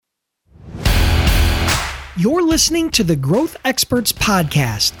You're listening to the Growth Experts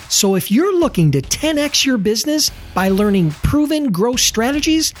Podcast. So if you're looking to 10x your business by learning proven growth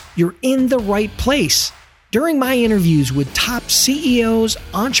strategies, you're in the right place. During my interviews with top CEOs,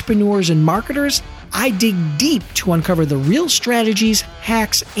 entrepreneurs, and marketers, I dig deep to uncover the real strategies,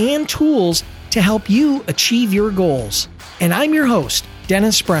 hacks, and tools to help you achieve your goals. And I'm your host,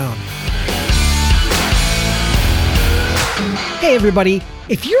 Dennis Brown. Hey everybody,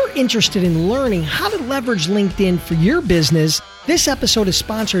 if you're interested in learning how to leverage LinkedIn for your business, this episode is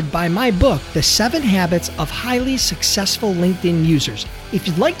sponsored by my book, The 7 Habits of Highly Successful LinkedIn Users. If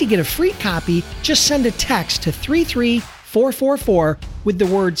you'd like to get a free copy, just send a text to 33444 with the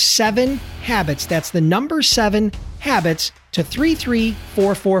word 7 habits. That's the number 7 habits to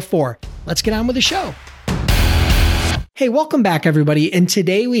 33444. Let's get on with the show. Hey, welcome back, everybody. And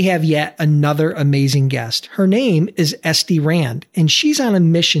today we have yet another amazing guest. Her name is Esty Rand, and she's on a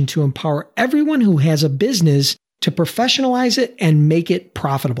mission to empower everyone who has a business to professionalize it and make it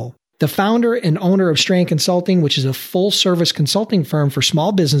profitable. The founder and owner of Strand Consulting, which is a full-service consulting firm for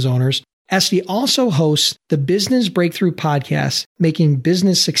small business owners, Esty also hosts the Business Breakthrough Podcast, making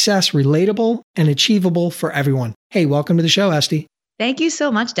business success relatable and achievable for everyone. Hey, welcome to the show, Esty. Thank you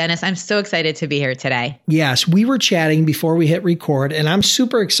so much, Dennis. I'm so excited to be here today. Yes, we were chatting before we hit record, and I'm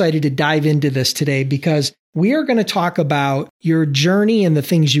super excited to dive into this today because we are going to talk about your journey and the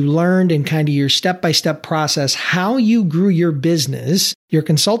things you learned and kind of your step-by-step process, how you grew your business, your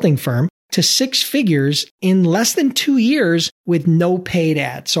consulting firm, to 6 figures in less than 2 years with no paid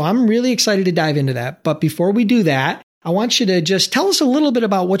ads. So I'm really excited to dive into that. But before we do that, I want you to just tell us a little bit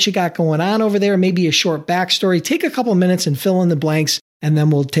about what you got going on over there, maybe a short backstory. Take a couple minutes and fill in the blanks, and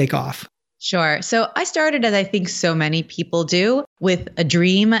then we'll take off. Sure. So I started, as I think so many people do, with a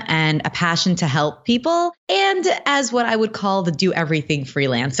dream and a passion to help people, and as what I would call the do everything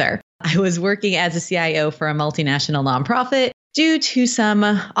freelancer. I was working as a CIO for a multinational nonprofit. Due to some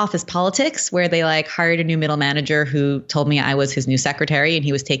office politics where they hired a new middle manager who told me I was his new secretary and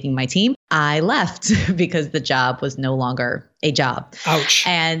he was taking my team, I left because the job was no longer a job. Ouch.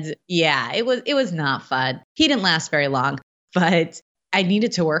 And yeah, it was not fun. He didn't last very long, but I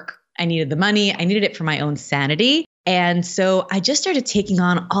needed to work. I needed the money. I needed it for my own sanity. And so I just started taking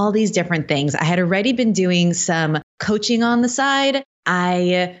on all these different things. I had already been doing some coaching on the side.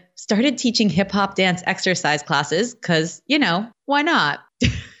 I started teaching hip hop dance exercise classes because, why not?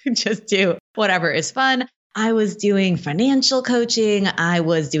 Just do whatever is fun. I was doing financial coaching. I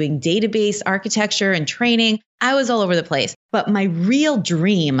was doing database architecture and training. I was all over the place. But my real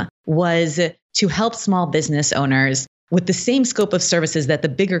dream was to help small business owners with the same scope of services that the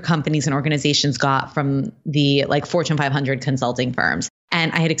bigger companies and organizations got from the Fortune 500 consulting firms.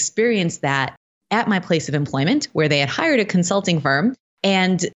 And I had experienced that at my place of employment where they had hired a consulting firm.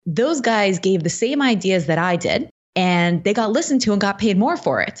 And those guys gave the same ideas that I did, and they got listened to and got paid more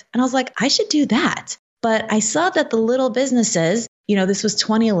for it. And I was like, I should do that. But I saw that the little businesses, this was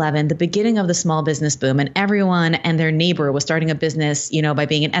 2011, the beginning of the small business boom, and everyone and their neighbor was starting a business, by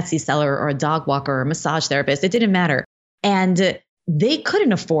being an Etsy seller or a dog walker or a massage therapist. It didn't matter. And they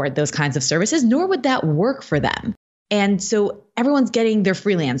couldn't afford those kinds of services, nor would that work for them. And so everyone's getting their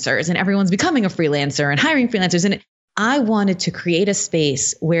freelancers and everyone's becoming a freelancer and hiring freelancers. And I wanted to create a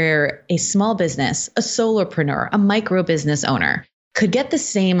space where a small business, a solopreneur, a micro business owner could get the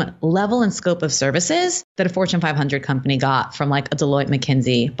same level and scope of services that a Fortune 500 company got from a Deloitte,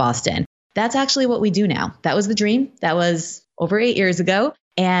 McKinsey, Boston. That's actually what we do now. That was the dream. That was over 8 years ago.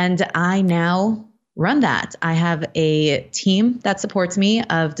 And I now run that. I have a team that supports me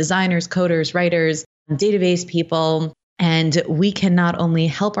of designers, coders, writers, database people. And we can not only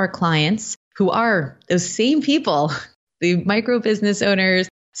help our clients who are those same people, the micro business owners,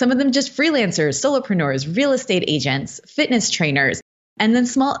 some of them just freelancers, solopreneurs, real estate agents, fitness trainers, and then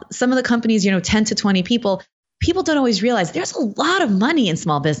some of the companies, 10 to 20 people. People don't always realize there's a lot of money in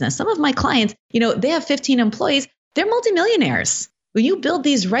small business. Some of my clients, they have 15 employees. They're multimillionaires. When you build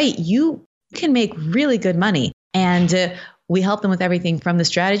these right, you can make really good money. And we help them with everything from the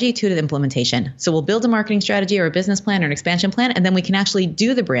strategy to the implementation. So we'll build a marketing strategy or a business plan or an expansion plan, and then we can actually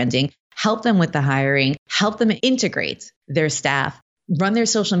do the branding, help them with the hiring, help them integrate their staff, run their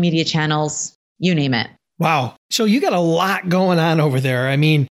social media channels, you name it. Wow. So you got a lot going on over there. I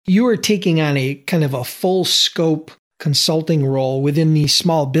mean, you are taking on a kind of a full scope consulting role within these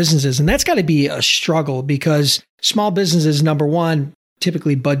small businesses. And that's got to be a struggle because small businesses, number one,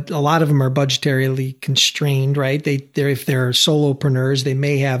 typically, but a lot of them are budgetarily constrained, right? If they're solopreneurs, they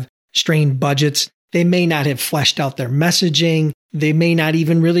may have strained budgets. They may not have fleshed out their messaging. They may not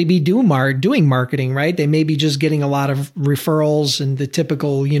even really be doing marketing, right? They may be just getting a lot of referrals and the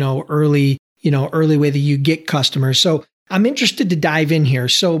typical, early, early way that you get customers. So I'm interested to dive in here.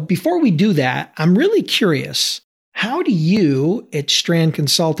 So before we do that, I'm really curious, how do you at Strand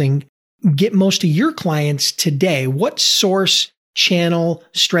Consulting get most of your clients today? What source, channel,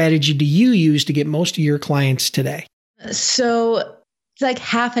 strategy do you use to get most of your clients today? So it's like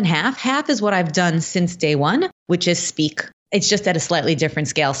half and half. Half is what I've done since day one, which is speak. It's just at a slightly different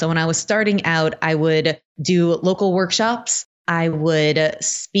scale. So when I was starting out, I would do local workshops. I would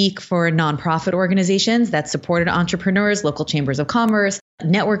speak for nonprofit organizations that supported entrepreneurs, local chambers of commerce,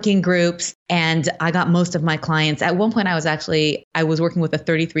 networking groups. And I got most of my clients. At one point, I was working with a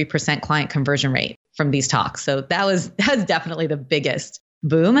 33% client conversion rate from these talks. So that was definitely the biggest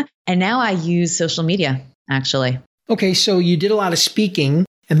boom. And now I use social media, actually. Okay, so you did a lot of speaking,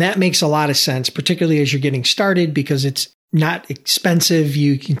 and that makes a lot of sense, particularly as you're getting started, because it's not expensive.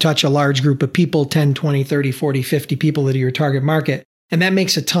 You can touch a large group of people, 10, 20, 30, 40, 50 people that are your target market. And that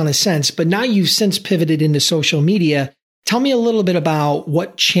makes a ton of sense. But now you've since pivoted into social media. Tell me a little bit about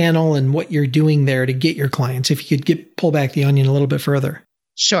what channel and what you're doing there to get your clients, if you could pull back the onion a little bit further.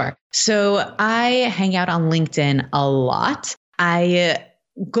 Sure. So I hang out on LinkedIn a lot. I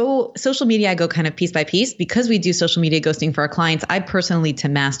go kind of piece by piece. Because we do social media ghosting for our clients, I personally need to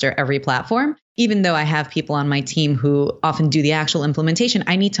master every platform. Even though I have people on my team who often do the actual implementation,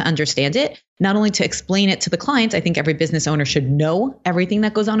 I need to understand it, not only to explain it to the clients. I think every business owner should know everything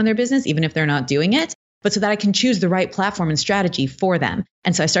that goes on in their business, even if they're not doing it, but so that I can choose the right platform and strategy for them.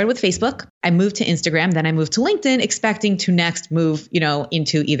 And so I started with Facebook. I moved to Instagram. Then I moved to LinkedIn, expecting to next move,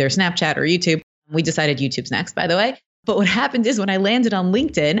 into either Snapchat or YouTube. We decided YouTube's next, by the way. But what happened is when I landed on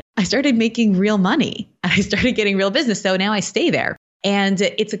LinkedIn, I started making real money. I started getting real business. So now I stay there. And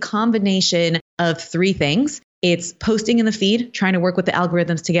it's a combination of three things. It's posting in the feed, trying to work with the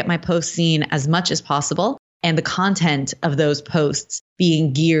algorithms to get my posts seen as much as possible, and the content of those posts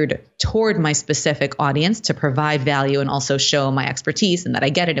being geared toward my specific audience to provide value and also show my expertise and that I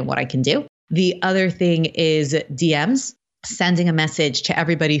get it and what I can do. The other thing is DMs, sending a message to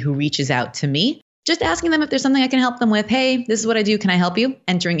everybody who reaches out to me, just asking them if there's something I can help them with. Hey, this is what I do. Can I help you?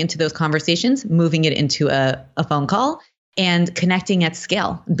 Entering into those conversations, moving it into a phone call, and connecting at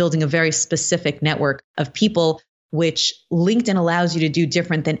scale, building a very specific network of people, which LinkedIn allows you to do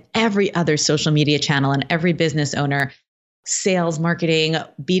different than every other social media channel and every business owner. Sales, marketing,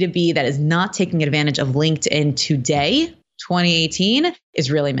 B2B that is not taking advantage of LinkedIn today, 2018,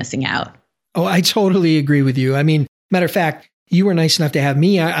 is really missing out. Oh, I totally agree with you. I mean, matter of fact, you were nice enough to have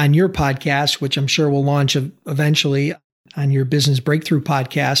me on your podcast, which I'm sure will launch eventually on your Business Breakthrough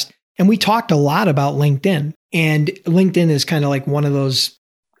podcast. And we talked a lot about LinkedIn. And LinkedIn is kind of like one of those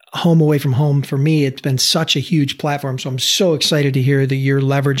home away from home for me. It's been such a huge platform. So I'm so excited to hear that you're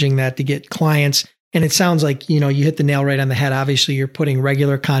leveraging that to get clients. And it sounds like, you hit the nail right on the head. Obviously, you're putting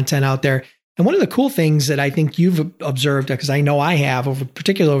regular content out there. And one of the cool things that I think you've observed, because I know I have,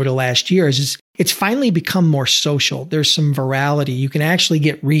 particularly over the last year, is it's finally become more social. There's some virality. You can actually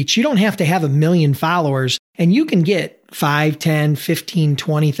get reach. You don't have to have 1 million followers, and you can get 5, 10, 15,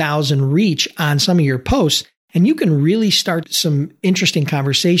 20,000 reach on some of your posts. And you can really start some interesting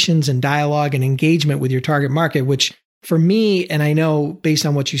conversations and dialogue and engagement with your target market, which for me, and I know based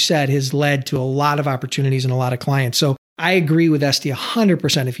on what you said, has led to a lot of opportunities and a lot of clients. So I agree with Esty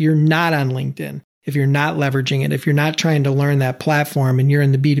 100%. If you're not on LinkedIn, if you're not leveraging it, if you're not trying to learn that platform and you're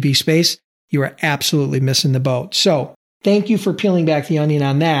in the B2B space, you are absolutely missing the boat. So thank you for peeling back the onion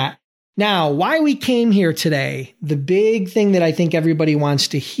on that. Now, why we came here today, the big thing that I think everybody wants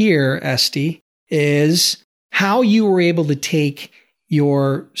to hear, Esty, is how you were able to take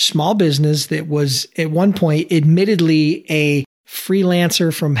your small business that was at one point admittedly a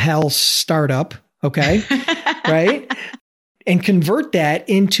freelancer from hell startup, okay, right? And convert that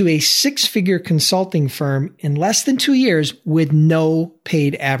into a 6-figure consulting firm in less than 2 years with no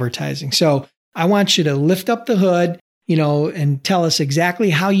paid advertising. So I want you to lift up the hood, and tell us exactly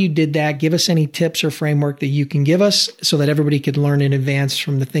how you did that. Give us any tips or framework that you can give us so that everybody could learn in advance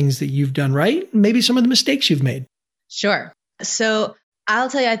from the things that you've done right, maybe some of the mistakes you've made. Sure. So I'll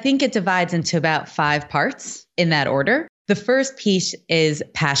tell you, I think it divides into about 5 parts in that order. The first piece is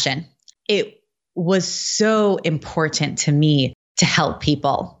passion. It was so important to me to help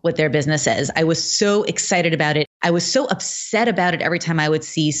people with their businesses. I was so excited about it. I was so upset about it every time I would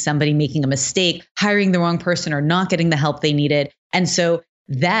see somebody making a mistake, hiring the wrong person, or not getting the help they needed. And so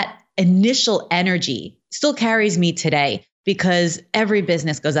that initial energy still carries me today, because every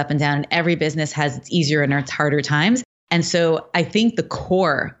business goes up and down and every business has its easier and its harder times. And so I think the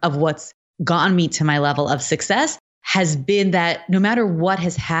core of what's gotten me to my level of success has been that no matter what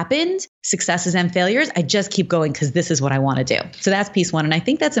has happened, successes and failures, I just keep going because this is what I want to do. So that's piece one. And I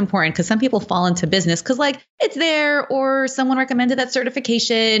think that's important because some people fall into business because like it's there or someone recommended that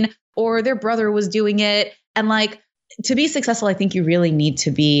certification or their brother was doing it. And like to be successful, I think you really need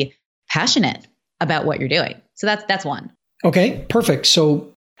to be passionate about what you're doing. So that's one. Okay, perfect.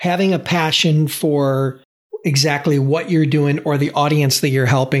 So having a passion for exactly what you're doing or the audience that you're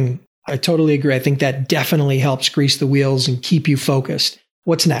helping, I totally agree. I think that definitely helps grease the wheels and keep you focused.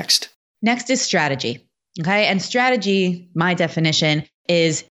 What's next? Next is strategy. Okay. And strategy, my definition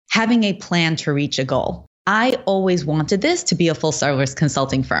is having a plan to reach a goal. I always wanted this to be a full service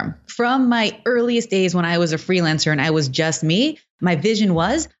consulting firm. From my earliest days when I was a freelancer and I was just me, my vision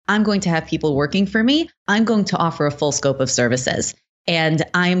was I'm going to have people working for me. I'm going to offer a full scope of services and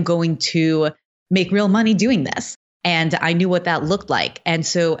I'm going to make real money doing this. And I knew what that looked like. And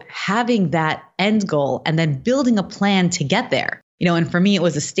so having that end goal and then building a plan to get there, and for me, it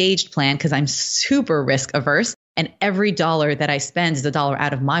was a staged plan because I'm super risk averse. And every dollar that I spend is a dollar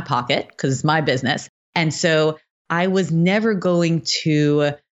out of my pocket because it's my business. And so I was never going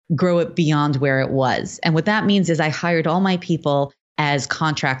to grow it beyond where it was. And what that means is I hired all my people as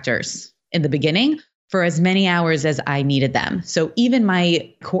contractors in the beginning for as many hours as I needed them. So even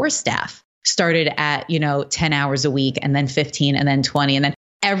my core staff started at, 10 hours a week and then 15 and then 20. And then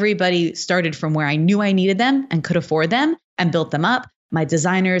everybody started from where I knew I needed them and could afford them and built them up. My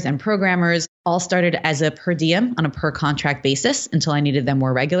designers and programmers all started as a per diem on a per contract basis until I needed them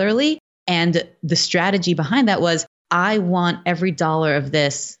more regularly. And the strategy behind that was I want every dollar of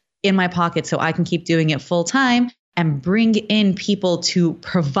this in my pocket so I can keep doing it full time and bring in people to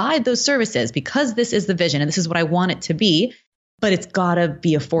provide those services because this is the vision and this is what I want it to be, but it's got to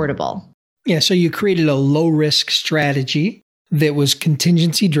be affordable. Yeah. So you created a low risk strategy that was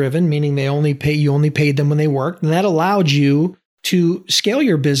contingency driven, meaning you only paid them when they worked. And that allowed you to scale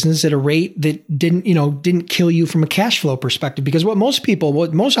your business at a rate that didn't kill you from a cash flow perspective. Because what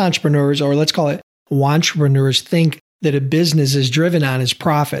most entrepreneurs, or let's call it wantrepreneurs, think that a business is driven on is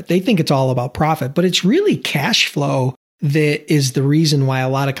profit. They think it's all about profit, but it's really cash flow that is the reason why a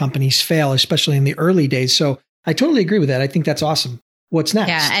lot of companies fail, especially in the early days. So I totally agree with that. I think that's awesome. What's next?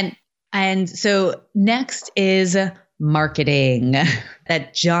 Yeah. And so next is marketing,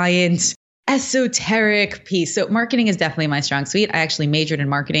 that giant esoteric piece. So marketing is definitely my strong suite. I actually majored in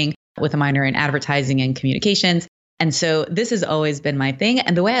marketing with a minor in advertising and communications. And so this has always been my thing.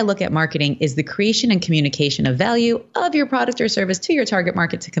 And the way I look at marketing is the creation and communication of value of your product or service to your target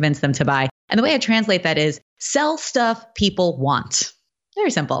market to convince them to buy. And the way I translate that is sell stuff people want.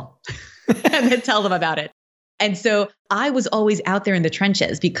 Very simple. And then tell them about it. And so I was always out there in the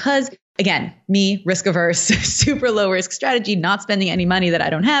trenches because, again, me, risk averse, super low risk strategy, not spending any money that I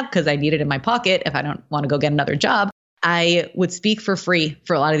don't have because I need it in my pocket if I don't want to go get another job. I would speak for free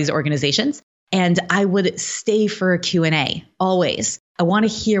for a lot of these organizations and I would stay for a Q&A always. I want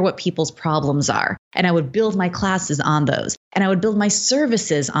to hear what people's problems are. And I would build my classes on those. And I would build my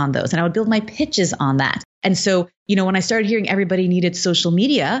services on those. And I would build my pitches on that. And so, when I started hearing everybody needed social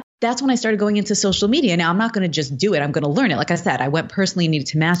media, that's when I started going into social media. Now, I'm not going to just do it. I'm going to learn it. Like I said, I went personally, needed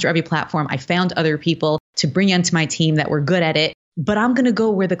to master every platform. I found other people to bring into my team that were good at it, but I'm going to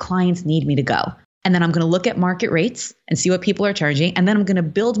go where the clients need me to go. And then I'm going to look at market rates and see what people are charging. And then I'm going to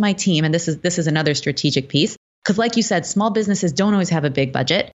build my team. And this is another strategic piece. Because like you said, small businesses don't always have a big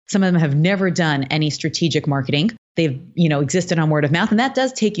budget. Some of them have never done any strategic marketing. They've, existed on word of mouth. And that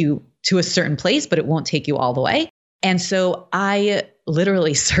does take you to a certain place, but it won't take you all the way. And so I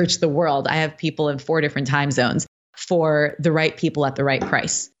literally search the world. I have people in 4 different time zones for the right people at the right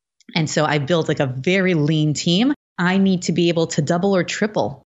price. And so I built like a very lean team. I need to be able to double or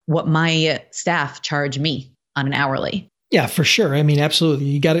triple what my staff charge me on an hourly. Yeah, for sure. I mean,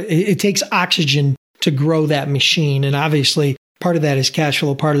 absolutely. It takes oxygen to grow that machine. And obviously part of that is cash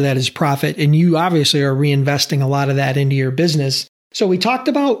flow, part of that is profit. And you obviously are reinvesting a lot of that into your business. So we talked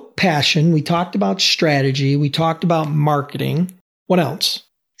about passion, we talked about strategy, we talked about marketing. What else?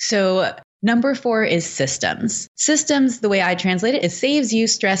 So number 4 is systems. Systems, the way I translate it, is saves you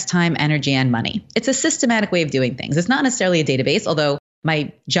stress, time, energy, and money. It's a systematic way of doing things. It's not necessarily a database, although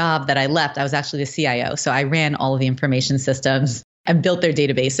my job that I left, I was actually the CIO. So I ran all of the information systems and built their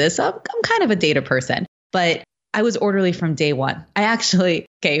databases. So I'm kind of a data person, but I was orderly from day one.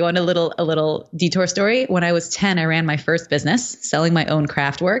 You want a little detour story? When I was 10, I ran my first business selling my own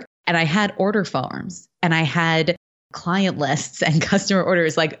craft work and I had order forms and I had client lists and customer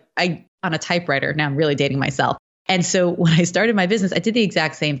orders on a typewriter. Now I'm really dating myself. And so when I started my business, I did the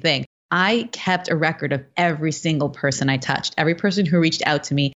exact same thing. I kept a record of every single person I touched. Every person who reached out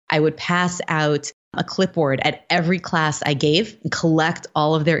to me, I would pass out a clipboard at every class I gave and collect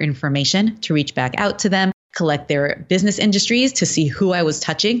all of their information to reach back out to them, collect their business industries to see who I was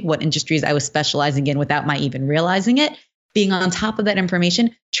touching, what industries I was specializing in without my even realizing it. Being on top of that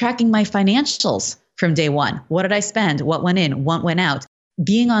information, tracking my financials from day one. What did I spend? What went in? What went out?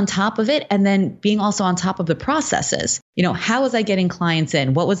 Being on top of it, and then being also on top of the processes. How was I getting clients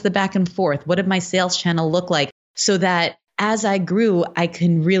in? What was the back and forth? What did my sales channel look like? So that as I grew, I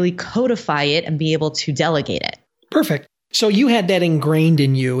can really codify it and be able to delegate it. Perfect. So you had that ingrained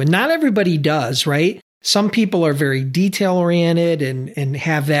in you, and not everybody does, right? Some people are very detail oriented and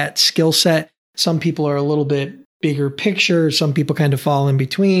have that skill set. Some people are a little bit bigger picture. Some people kind of fall in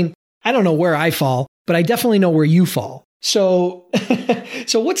between. I don't know where I fall, but I definitely know where you fall. So,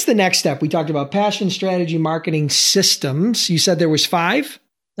 so what's the next step? We talked about passion, strategy, marketing, systems. You said there was 5?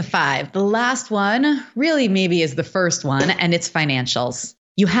 The 5. The last one really maybe is the first one, and it's financials.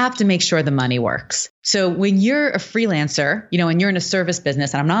 You have to make sure the money works. So when you're a freelancer, and you're in a service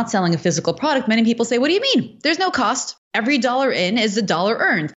business, and I'm not selling a physical product, many people say, what do you mean? There's no cost. Every dollar in is a dollar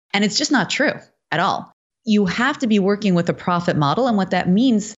earned. And it's just not true at all. You have to be working with a profit model. And what that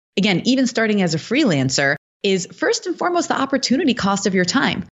means, again, even starting as a freelancer, is first and foremost the opportunity cost of your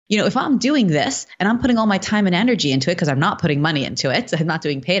time. If I'm doing this and I'm putting all my time and energy into it, because I'm not putting money into it, I'm not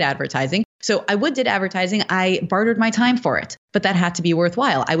doing paid advertising. So I did advertising. I bartered my time for it, but that had to be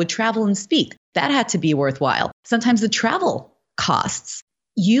worthwhile. I would travel and speak. That had to be worthwhile. Sometimes the travel costs.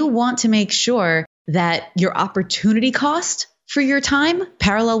 You want to make sure that your opportunity cost for your time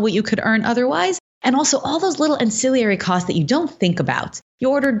parallel what you could earn otherwise. And also all those little ancillary costs that you don't think about.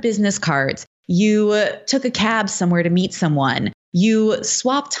 You ordered business cards. You took a cab somewhere to meet someone. You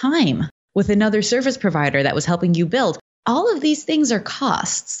swapped time with another service provider that was helping you build. All of these things are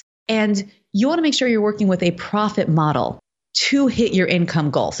costs. And you want to make sure you're working with a profit model to hit your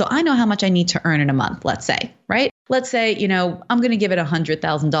income goal. So I know how much I need to earn in a month, let's say, right? Let's say, I'm going to give it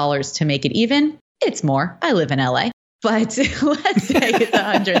 $100,000 to make it even. It's more. I live in LA. But let's say it's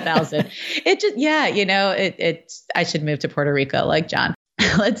 100,000. It just, I should move to Puerto Rico like John.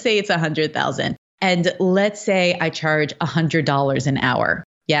 Let's say it's 100,000. And let's say I charge $100 an hour.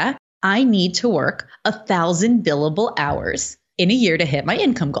 Yeah. I need to work 1,000 billable hours in a year to hit my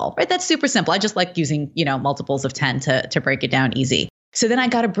income goal, right? That's super simple. I just like using, multiples of 10 to break it down easy. So then I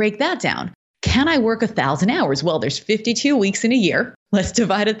got to break that down. Can I work 1,000 hours? Well, there's 52 weeks in a year. Let's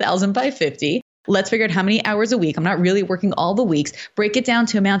divide 1,000 by 50. Let's figure out how many hours a week. I'm not really working all the weeks. Break it down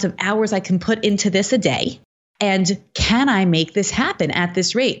to amount of hours I can put into this a day. And can I make this happen at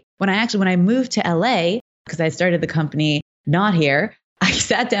this rate? When I moved to LA, because I started the company not here, I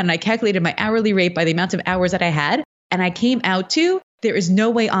sat down and I calculated my hourly rate by the amount of hours that I had. And I came out to, there is no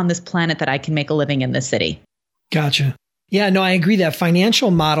way on this planet that I can make a living in this city. Gotcha. Yeah, no, I agree. That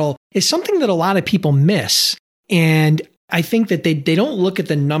financial model is something that a lot of people miss. And I think that they don't look at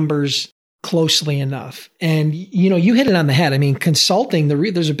the numbers closely enough. And, you hit it on the head. I mean, consulting,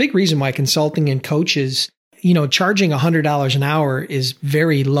 there's a big reason why consulting and coaches, charging $100 an hour is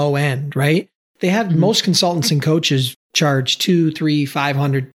very low end, right? They have most consultants and coaches charge $200,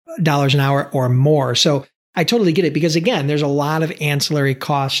 $300, $500 an hour or more. So I totally get it because again, there's a lot of ancillary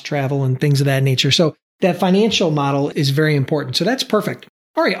costs, travel and things of that nature. So that financial model is very important. So that's perfect.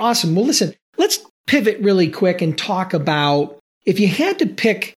 All right. Awesome. Well, listen, let's pivot really quick and talk about if you had to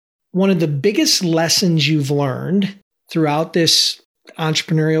pick one of the biggest lessons you've learned throughout this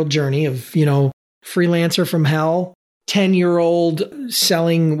entrepreneurial journey of, freelancer from hell, 10-year-old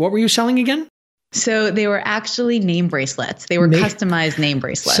selling, what were you selling again? So they were actually name bracelets. They were customized name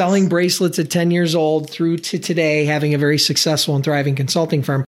bracelets. Selling bracelets at 10 years old through to today, having a very successful and thriving consulting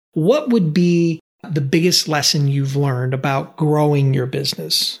firm. What would be the biggest lesson you've learned about growing your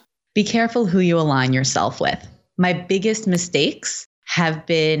business? Be careful who you align yourself with. My biggest mistakes have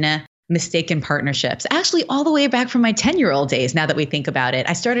been mistaken partnerships, actually all the way back from my 10-year-old days. Now that we think about it,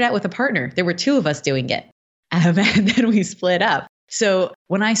 I started out with a partner. There were 2 of us doing it. And then we split up. So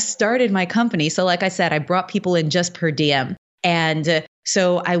when I started my company, so like I said, I brought people in just per diem. And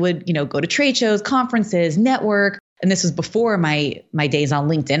so I would, go to trade shows, conferences, network. And this was before my days on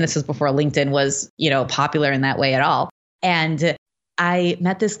LinkedIn. This was before LinkedIn was, popular in that way at all. And I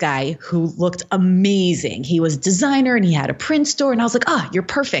met this guy who looked amazing. He was a designer and he had a print store. And I was like, you're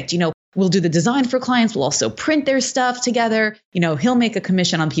perfect. We'll do the design for clients. We'll also print their stuff together. He'll make a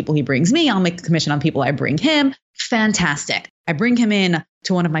commission on people he brings me. I'll make a commission on people I bring him. Fantastic. I bring him in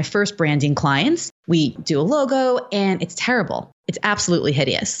to one of my first branding clients. We do a logo and it's terrible. It's absolutely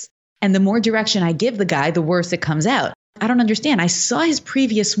hideous. And the more direction I give the guy, the worse it comes out. I don't understand. I saw his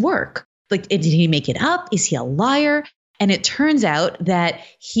previous work. Like, did he make it up? Is he a liar? And it turns out that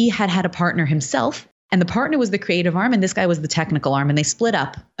he had a partner himself, and the partner was the creative arm and this guy was the technical arm. And they split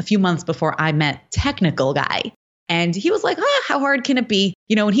up a few months before I met technical guy. And he was like, how hard can it be?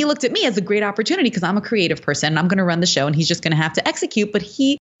 And he looked at me as a great opportunity because I'm a creative person and I'm going to run the show and he's just going to have to execute. But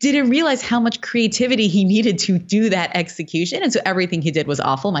he didn't realize how much creativity he needed to do that execution. And so everything he did was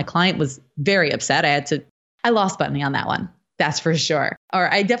awful. My client was very upset. I lost money on that one. That's for sure. Or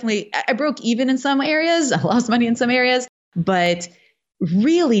I broke even in some areas. I lost money in some areas, but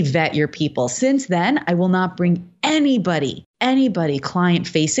really vet your people. Since then, I will not bring anybody client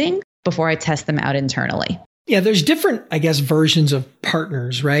facing before I test them out internally. Yeah, there's different, versions of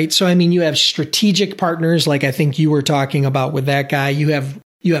partners, right? So, you have strategic partners, like I think you were talking about with that guy. You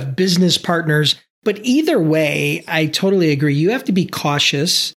have business partners, but either way, I totally agree. You have to be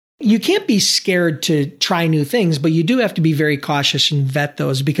cautious. You can't be scared to try new things, but you do have to be very cautious and vet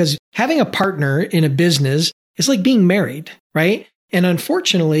those, because having a partner in a business is like being married, right? And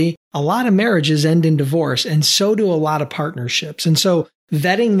unfortunately, a lot of marriages end in divorce, and so do a lot of partnerships. And so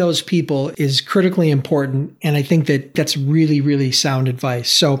vetting those people is critically important. And I think that that's really, really sound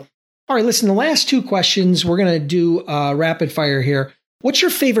advice. So, all right, listen, the last two questions, we're going to do rapid fire here. What's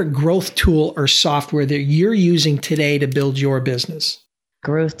your favorite growth tool or software that you're using today to build your business?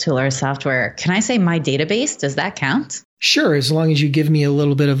 Growth tool or software. Can I say my database? Does that count? Sure, as long as you give me a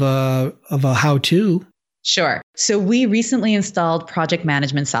little bit of a how-to. Sure. So we recently installed project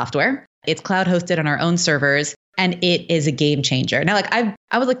management software. It's cloud hosted on our own servers, and it is a game changer. Now,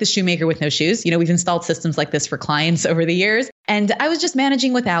 I was like the shoemaker with no shoes. We've installed systems like this for clients over the years, and I was just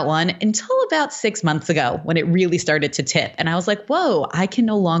managing without one until about 6 months ago when it really started to tip. And I was like, whoa, I can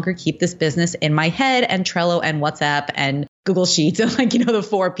no longer keep this business in my head and Trello and WhatsApp and Google Sheets and the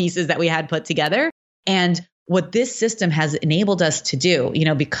 4 pieces that we had put together. And what this system has enabled us to do,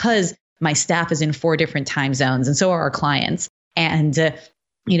 because my staff is in 4 different time zones and so are our clients. And,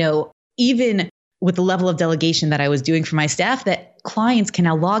 even with the level of delegation that I was doing for my staff, that clients can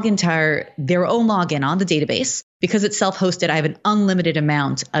now log into their own login on the database. Because it's self-hosted, I have an unlimited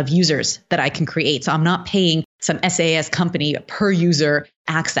amount of users that I can create. So I'm not paying some SAS company per user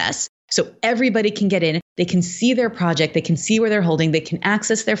access. So everybody can get in, they can see their project, they can see where they're holding, they can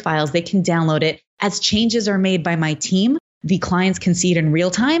access their files, they can download it. As changes are made by my team, the clients can see it in real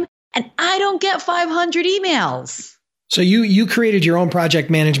time, and I don't get 500 emails. So you created your own project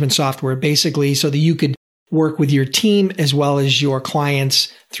management software basically so that you could work with your team as well as your clients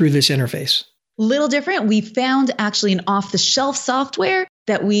through this interface. Little different. We found actually an off-the-shelf software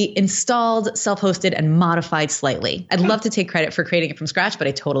that we installed, self-hosted, and modified slightly. I'd love to take credit for creating it from scratch, but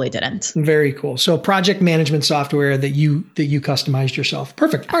I totally didn't. Very cool. So project management software that you customized yourself.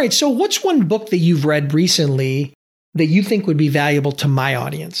 Perfect. All right. So what's one book that you've read recently that you think would be valuable to my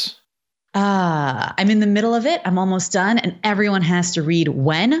audience? I'm in the middle of it. I'm almost done. And everyone has to read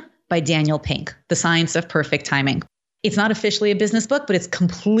When by Daniel Pink, The Science of Perfect Timing. It's not officially a business book, but it's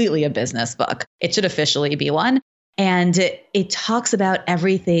completely a business book. It should officially be one. And it talks about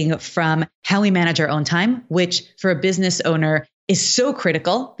everything from how we manage our own time, which for a business owner is so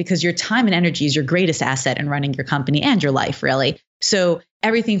critical because your time and energy is your greatest asset in running your company and your life, really. So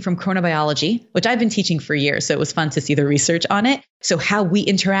everything from chronobiology, which I've been teaching for years, so it was fun to see the research on it. So how we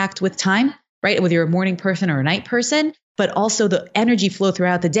interact with time, right? Whether you're a morning person or a night person, but also the energy flow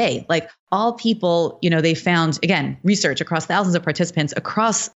throughout the day. Like all people, they found, again, research across thousands of participants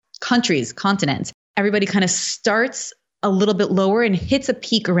across countries, continents. Everybody kind of starts a little bit lower and hits a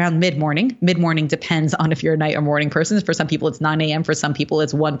peak around mid-morning. Mid-morning depends on if you're a night or morning person. For some people, it's 9 a.m. For some people,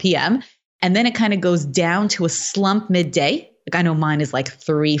 it's 1 p.m. And then it kind of goes down to a slump midday. Like I know mine is like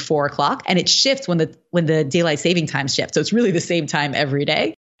 3, 4 o'clock, and it shifts when the daylight saving time shifts. So it's really the same time every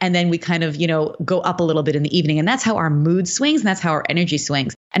day. And then we kind of, go up a little bit in the evening. And that's how our mood swings. And that's how our energy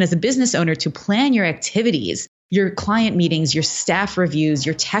swings. And as a business owner, to plan your activities, your client meetings, your staff reviews,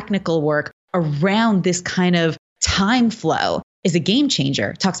 your technical work around this kind of time flow is a game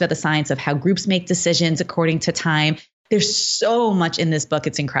changer. It talks about the science of how groups make decisions according to time. There's so much in this book.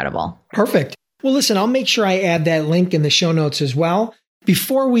 It's incredible. Perfect. Well, listen, I'll make sure I add that link in the show notes as well.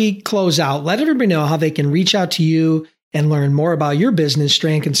 Before we close out, let everybody know how they can reach out to you and learn more about your business,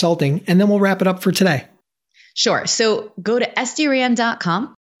 Strand Consulting, and then we'll wrap it up for today. Sure. So go to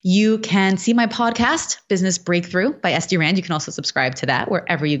sdrand.com. You can see my podcast, Business Breakthrough by SD Rand. You can also subscribe to that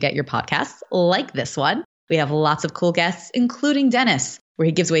wherever you get your podcasts, like this one. We have lots of cool guests, including Dennis, where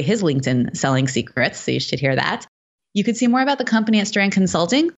he gives away his LinkedIn selling secrets. So you should hear that. You could see more about the company at Strand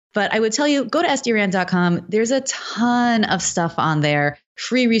Consulting, but I would tell you, go to sdrand.com. There's a ton of stuff on there,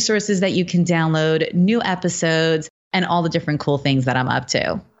 free resources that you can download, new episodes, and all the different cool things that I'm up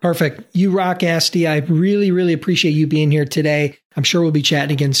to. Perfect. You rock, Asti. I really, really appreciate you being here today. I'm sure we'll be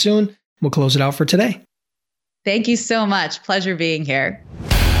chatting again soon. We'll close it out for today. Thank you so much. Pleasure being here.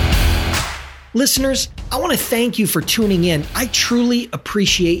 Listeners, I want to thank you for tuning in. I truly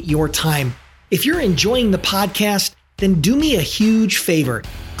appreciate your time. If you're enjoying the podcast, then do me a huge favor.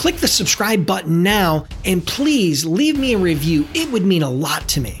 Click the subscribe button now and please leave me a review. It would mean a lot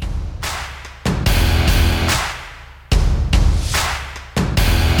to me.